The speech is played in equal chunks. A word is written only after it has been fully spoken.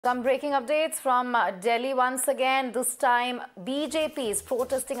Some breaking updates from Delhi once again. This time BJP is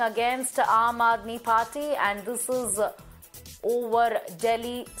protesting against Aam Aadmi Party, and this is over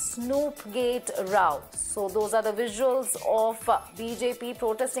Delhi Snoopgate row. So those are the visuals of BJP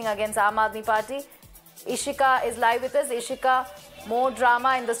protesting against Aam Aadmi Party. Ishika is live with us. Ishika, more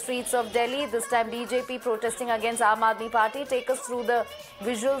drama in the streets of Delhi. This time BJP protesting against Aam Aadmi Party. Take us through the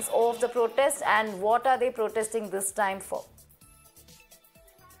visuals of the protest and what are they protesting this time for?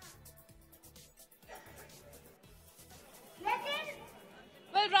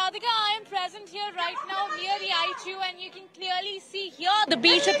 Well, Radhika, I am present here right now near the ITU, and you can clearly see here the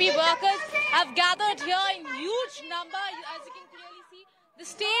BJP workers have gathered here in huge number. As you can clearly see, the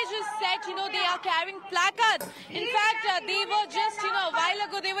stage is set, they are carrying placards. In fact, they were just, a while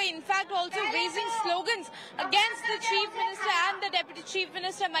ago, they were in fact also raising slogans against the Chief Minister and the Deputy Chief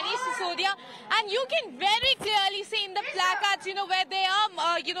Minister, Manish Sisodia. And you can very clearly see in the placards, where they are,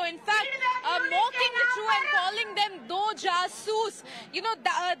 in fact, mocking the crew and calling them do jasoos.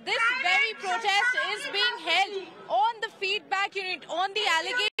 This very protest is being held on the feedback unit, on the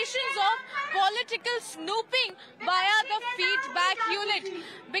allegations of political snooping via the feedback unit.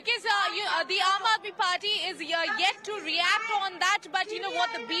 Because the Aam Aadmi Party is yet to react on that. But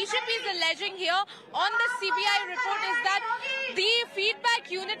what the BJP is alleging here on the CBI report is that the feedback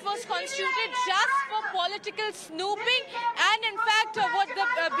unit was constituted just for political snooping. And in fact, what the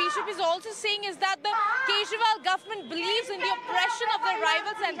BJP is also saying is that the Kejriwal government believes in the oppression of the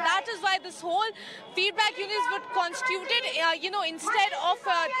rivals, and that is why this whole feedback unit was constituted, instead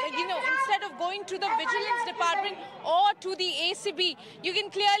of going to the Vigilance Department or to the ACB. You can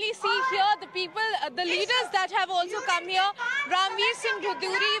clearly see here the people, the leaders that have also come here. Ramveer Singh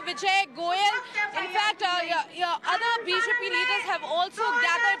Bhuduri, Vijay Goyal. In fact, other BJP leaders have also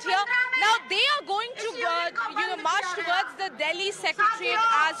gathered here. Now they are going to, march towards the Delhi Secretariat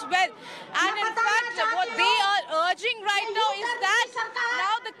as well. And in fact, what they are urging right now is that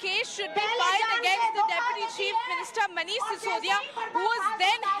now the case should be filed against the Deputy Chief Minister Manish Sisodia, who is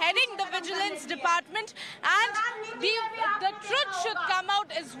then heading the Vigilance Department, and the truth should come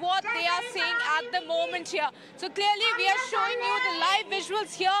out is what they are saying at the moment here. So clearly we are showing you the live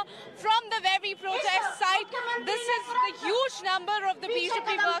visuals here from the very protest site. This is the huge number of the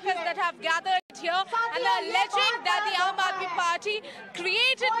BJP workers that have gathered here and are alleging that the Aam Aadmi Party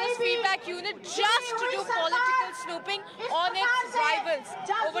created this feedback unit just to do political snooping on its rivals.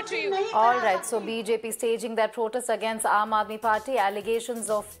 Over to you. All right, so BJP staging that protest against Aam Aadmi Party, allegations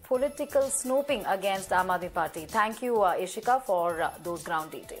of political snooping against Aam Aadmi Party. Thank you, Ishika, for those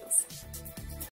ground details.